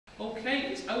Okay,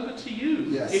 it's over to you.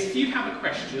 Yes. If you have a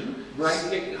question,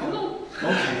 hold on.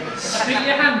 Okay. Stick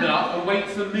your hand up and wait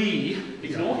for me.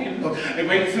 Ignore him. Okay. And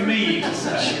wait for me to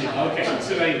say. Okay,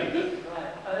 Serena.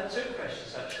 Right, two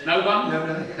questions actually. No one?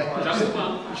 No. Just the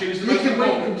one. Choose the You most can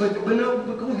wait, important.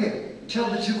 but go ahead.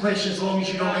 Tell the two questions as long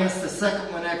as you don't ask the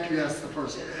second one after you ask the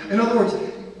first one. In other words,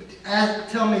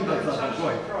 tell me about that. Go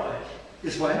ahead. Pride.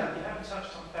 It's what? You haven't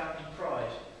touched on founding pride.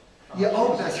 Yeah,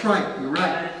 oh, that's right. You're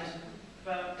right. And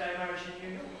about gay marriage in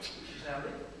New York, which is now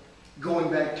legal. Going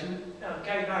back to? No,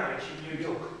 gay marriage in New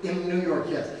York. In New York,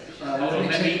 yes. Hold on,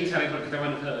 let me tell you because they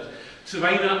won't have heard.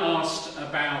 Serena asked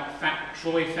about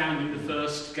Troy founding the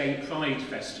first Gay Pride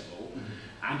Festival,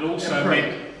 and also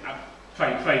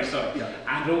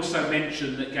and also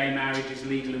mentioned that gay marriage is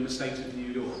legal in the state of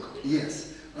New York.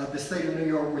 Yes. The state of New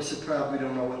York, we're so proud we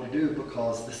don't know what to do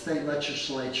because the state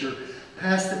legislature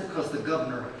passed it because the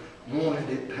governor wanted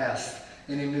it passed.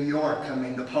 And in New York, I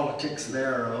mean, the politics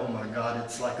there, oh my God,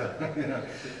 it's like a, you know.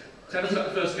 Tell us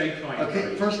about the first Gay Pride Parade.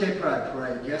 Okay, first Gay Pride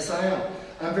Parade. Yes, I am.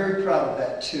 I'm very proud of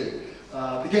that, too.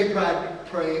 The Gay Pride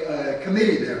Parade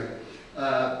committee there,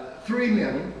 3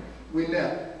 men, we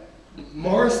met.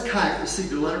 Morris Kite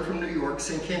received a letter from New York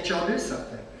saying, can't y'all do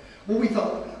something? Well, we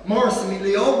thought, Morris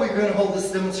immediately, oh, we're going to hold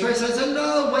this demonstration. I said,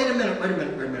 no, wait a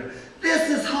minute. This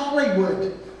is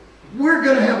Hollywood. We're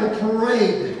going to have a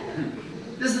parade.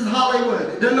 This is Hollywood.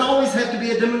 It doesn't always have to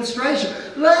be a demonstration.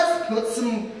 Let's put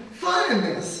some fun in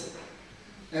this.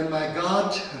 And my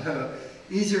God,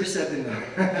 easier said than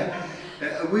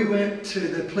done. We went to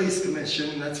the police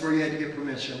commission. That's where you had to get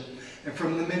permission. And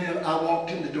from the minute I walked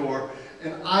in the door,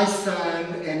 and I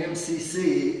signed an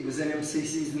MCC, it was in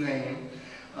MCC's name,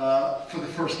 for the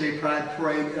first Gay Pride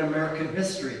Parade in American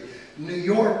history. New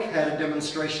York had a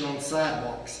demonstration on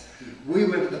sidewalks. We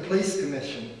went to the police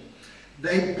commission.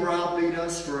 They browbeat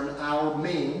us for an hour.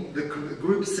 The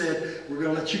group said, we're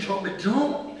going to let you talk, but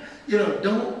don't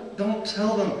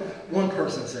tell them, one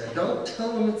person said, don't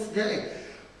tell them it's gay.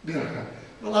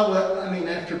 Well, I mean,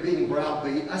 after being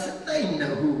browbeat, I said, they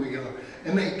know who we are.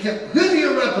 And they kept, who do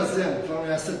you represent?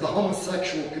 And I said, the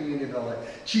homosexual community of LA,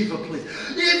 chief of police.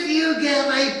 If you give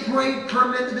a parade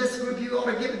permit to this group, you ought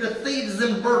to give it to thieves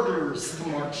and burglars to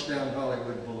march down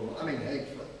Hollywood Boulevard. I mean,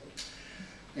 hateful.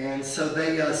 And so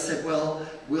they said, well,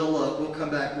 we'll come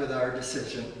back with our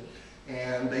decision.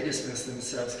 And they dismissed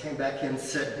themselves, came back in and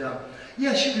said,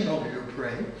 yes, you can hold your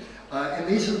parade. And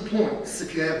these are the points.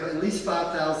 If you have at least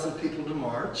 5,000 people to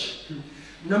march.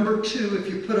 Number 2, if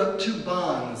you put up 2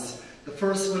 bonds, the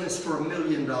first one is for $1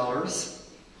 million.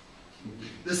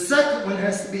 The second one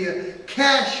has to be a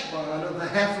cash bond of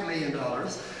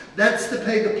 $500,000. That's to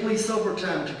pay the police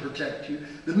overtime to protect you.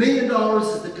 The $1 million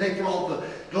is to pay for all the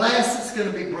glass that's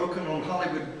going to be broken on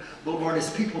Hollywood Boulevard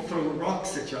as people throw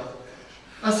rocks at y'all.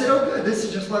 I said, oh good, this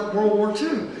is just like World War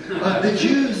II. The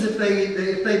Jews, if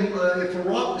a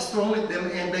rock was thrown at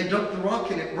them and they dumped the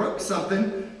rock and it broke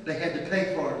something, they had to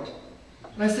pay for it.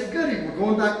 And I said, goody, we're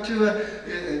going back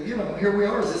to, here we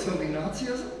are, is this going to be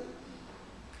Nazism?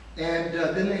 And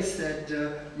then they said,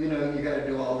 you got to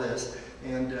do all this.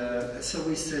 And so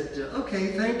we said,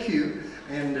 okay, thank you.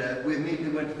 And we immediately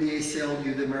went to the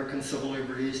ACLU, the American Civil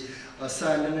Liberties,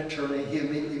 assigned an attorney. He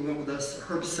immediately went with us,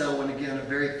 Herb Selwyn, again, a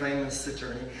very famous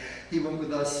attorney. He went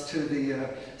with us to the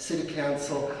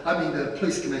the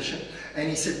police commission. And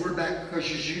he said, we're back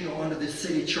because, as you know, under the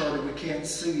city charter, we can't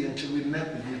sue you until we've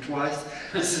met with you twice.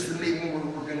 This is the meeting where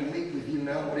we're going to meet with you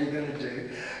now. What are you going to do?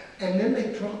 And then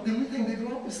they dropped, the only thing they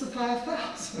dropped was the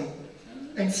 5,000.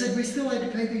 And said we still had to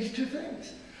pay these 2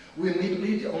 things. We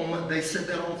immediately, they said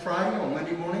that on Friday, on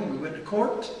Monday morning, we went to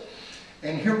court.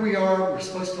 And here we are, we're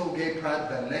supposed to hold Gay Pride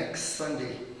the next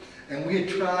Sunday. And we had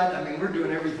tried, I mean, we're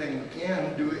doing everything we can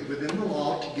to do it within the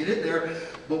law to get it there.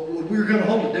 But we're going to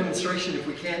hold a demonstration if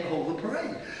we can't hold the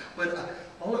parade. But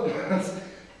all at once,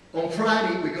 on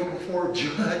Friday, we go before a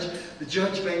judge. The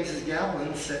judge bangs his gavel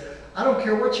and said, I don't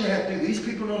care what you have to do. These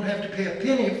people don't have to pay a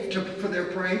penny for their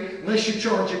parade unless you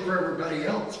charge it for everybody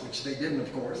else, which they didn't,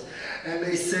 of course. And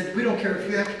they said, we don't care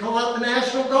if you have to call out the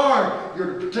National Guard.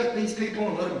 You're to protect these people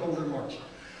and let them hold their march.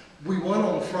 We won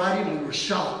on Friday and we were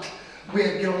shocked. We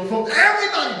had to get on the phone.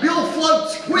 Everybody, build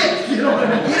floats quick. Get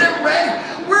it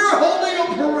ready. We're holding a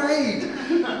parade.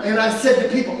 And I said to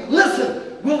people,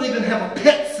 listen, we'll even have a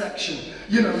pet section.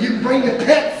 You can bring your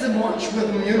pets and march with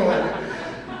them,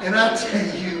 And I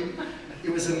tell you, it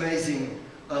was amazing.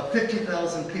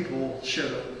 50,000 people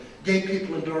showed up. Gay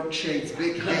people in dark shades,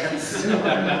 big hats.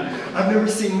 I've never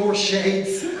seen more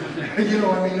shades. It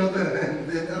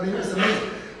was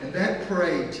amazing. And that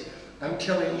parade, I'm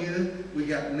telling you, we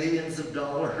got millions of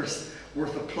dollars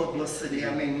worth of publicity.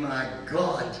 I mean, my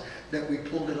God, that we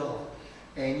pulled it off.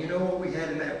 And you know what we had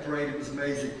in that parade? It was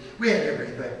amazing. We had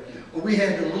everything. We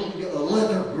had a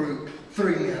leather group,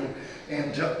 3 men,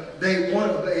 and they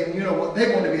wanted, and you know what?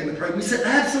 They wanted to be in the parade. We said,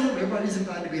 absolutely, everybody's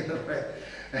invited to be in the parade.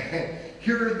 And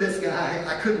here, this guy,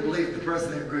 I couldn't believe the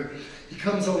president of the group. He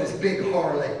comes on his big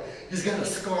Harley. He's got a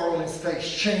scar on his face,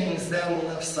 chains down the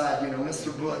left side, you know,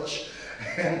 Mr. Butch,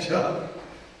 and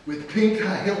with pink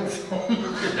high heels on.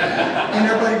 And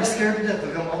everybody was scared to death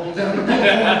of him all down the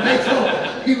boulevard. They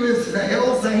thought he was the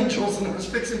Hell's Angels and there was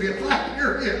fixing to be a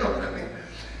fire, you know what I mean?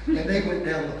 And they went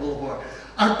down the boulevard.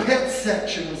 Our pet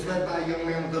section was led by a young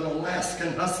man with an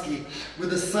Alaskan Husky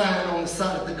with a sign on the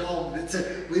side of the dog that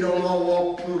said, "We don't all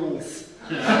walk poodles."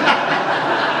 And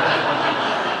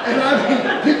I mean,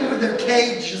 people with their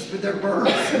cages with their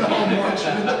birds and all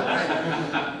marching in the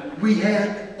parade. We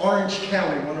had Orange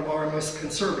County, one of our most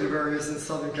conservative areas in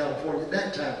Southern California at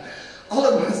that time. All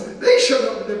it was, they showed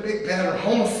up with their big banner,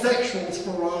 "Homosexuals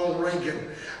for Ronald Reagan."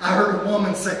 I heard a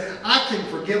woman say, "I can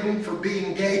forgive them for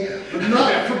being gay, but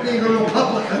not for being a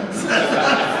Republican." I'm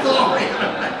sorry.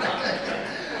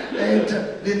 And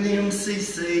then the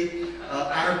MCC,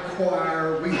 our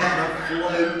choir, we had a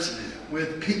float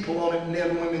with people on it,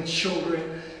 men, women,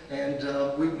 children, and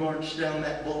we marched down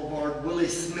that boulevard. Willie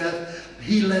Smith,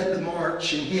 he led the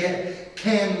march, and he had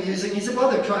canned music. He said, "Well,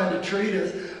 they're trying to treat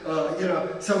us, you know."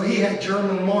 So he had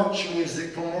German march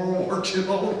music from World War II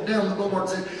all over down the boulevard.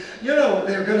 Said, "You know,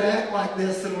 they're going to act like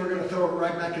this, and we're going to throw it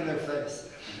right back in their face."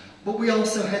 But we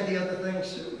also had the other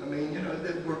things too. I mean, you know,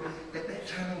 that were at that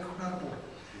time incredible,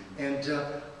 and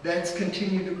that's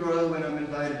continued to grow. And I'm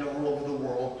invited all over the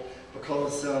world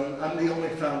because I'm the only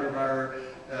founder of our.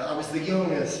 I was the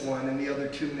youngest one, and the other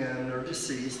 2 men are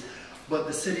deceased. But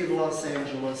the city of Los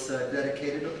Angeles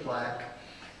dedicated a plaque,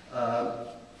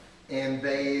 and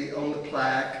they, on the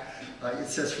plaque, it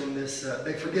says from this,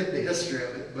 they forget the history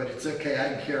of it, but it's okay, I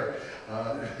don't care.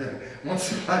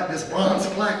 Once this bronze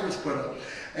plaque was put up,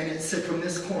 and it said from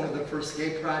this corner, the first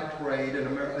gay pride parade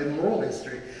in world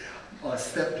history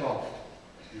stepped off.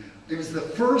 It was the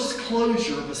first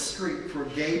closure of a street for a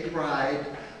gay pride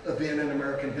event in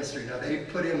American history. Now they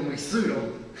put in, we sued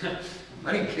them.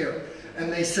 I didn't care.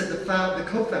 And they said the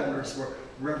co-founders were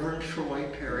Reverend Troy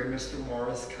Perry, Mr.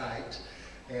 Morris Kite,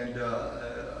 and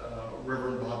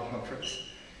Reverend Bob Humphreys.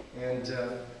 And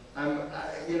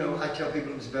you know, I tell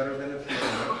people it was better than a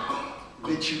film.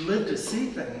 That you live to see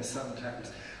things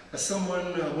sometimes.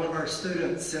 Someone, one of our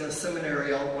students in a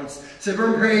seminary all once said,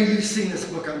 "Reverend Perry, you've seen this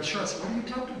book, I'm sure." I said, "What are you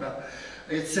talking about?"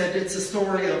 It said it's a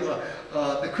story of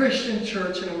the Christian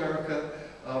church in America,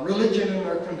 religion in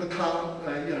America from the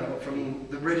you know, from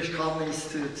the British colonies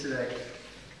to today.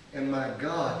 And my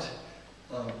God,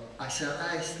 I said,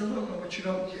 "I still don't know what you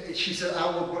don't." She said,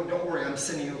 "Don't worry, I'm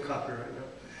sending you a copy right now."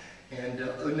 And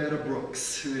Onetta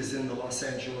Brooks, who is in the Los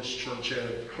Angeles church,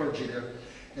 clergy there,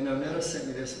 and Onetta sent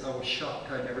me this, and I was shocked.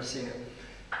 I'd never seen it.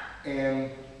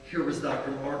 And here was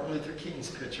Dr. Martin Luther King's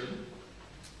picture.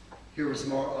 Here was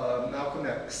Malcolm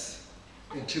X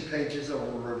in 2 pages over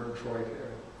Reverend Troy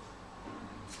Perry.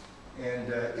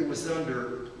 And it was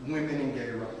under women and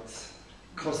gay rights,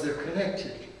 because they're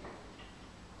connected.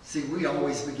 See, we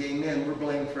always, the gay men, we're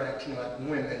blamed for acting like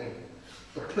women.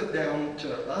 A put down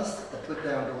to us, a put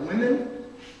down to women,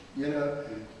 you know.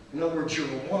 In other words, you're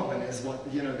a woman is what,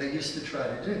 you know, they used to try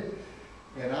to do.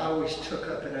 And I always took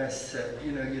up and I said,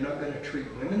 you know, you're not going to treat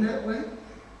women that way,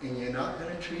 and you're not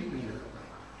going to treat me that way.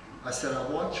 I said, I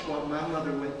watched what my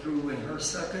mother went through when her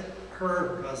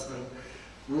husband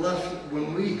left,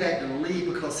 when we had to leave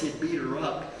because he'd beat her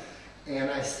up. And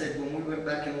I said, when we went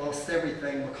back and lost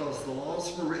everything because the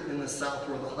laws were written in the South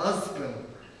where the husband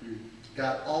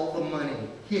got all the money.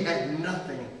 He had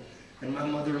nothing. And my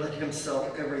mother let him sell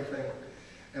everything.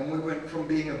 And we went from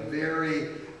being a very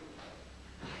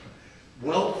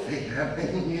wealthy, I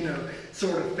mean, you know,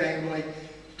 sort of family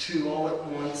to all at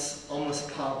once almost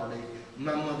poverty.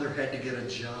 My mother had to get a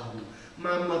job.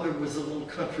 My mother was a little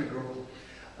country girl.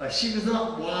 She was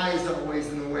not wise always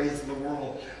in the ways of the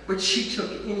world, but she took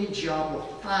any job with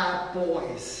 5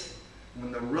 boys.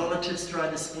 When the relatives tried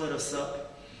to split us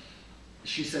up,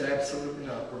 she said, absolutely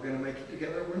not. We're going to make it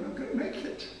together. We're not going to make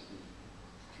it.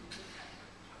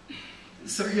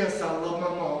 So yes, I love my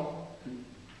mom.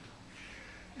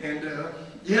 And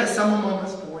yes, I'm a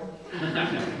mama's boy.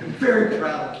 I'm very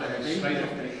proud of that.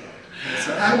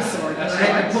 So I'm sorry, but I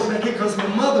had to put that in because my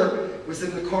mother was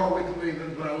in the car with me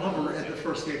when I love her at the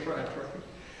first gay pride parade.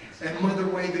 And mother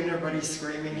waving, everybody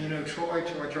screaming, you know, Troy,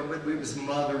 Troy, Troy, but it was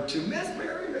mother too. Miss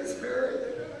Mary, Miss Mary.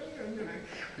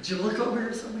 But you look over here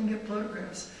or something, get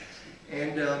photographs.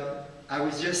 And I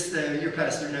was just, your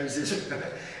pastor knows this,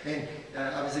 and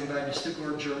I was invited to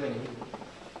Stuttgart, Germany,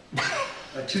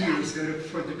 2 years ago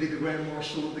to be the Grand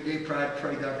Marshal of the Gay Pride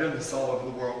Parade. I've done this all over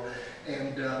the world,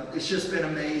 and it's just been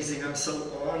amazing. I'm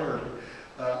so honored.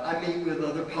 I meet with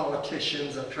other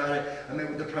politicians. I met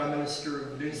with the Prime Minister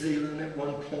of New Zealand at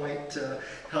one point,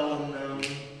 Helen,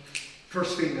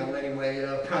 first female anyway,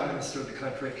 Prime Minister of the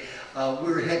country.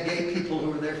 We had gay people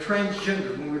who were there,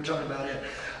 transgender, when we were talking about it.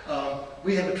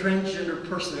 We have a transgender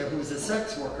person there who was a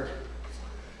sex worker,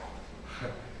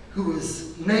 who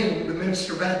was named the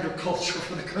Minister of Agriculture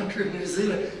for the country of New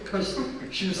Zealand because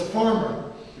she was a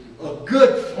farmer, a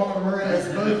good farmer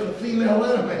as both a female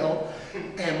and a male.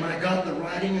 And my God, the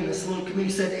writing in this little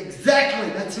community said,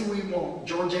 exactly, that's who we want,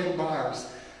 Georgianne Byers.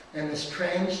 And this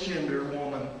transgender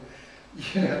woman,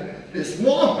 you know, this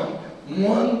woman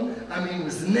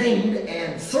was named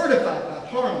and certified by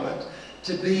Parliament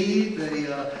to be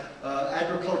the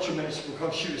agriculture minister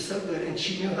because she was so good and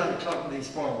she knew how to talk to these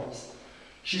farmers.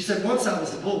 She said, once I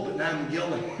was a bull, but now I'm a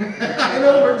gilly. In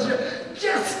other words,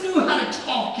 just knew how to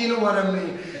talk, you know what I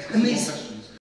mean? And these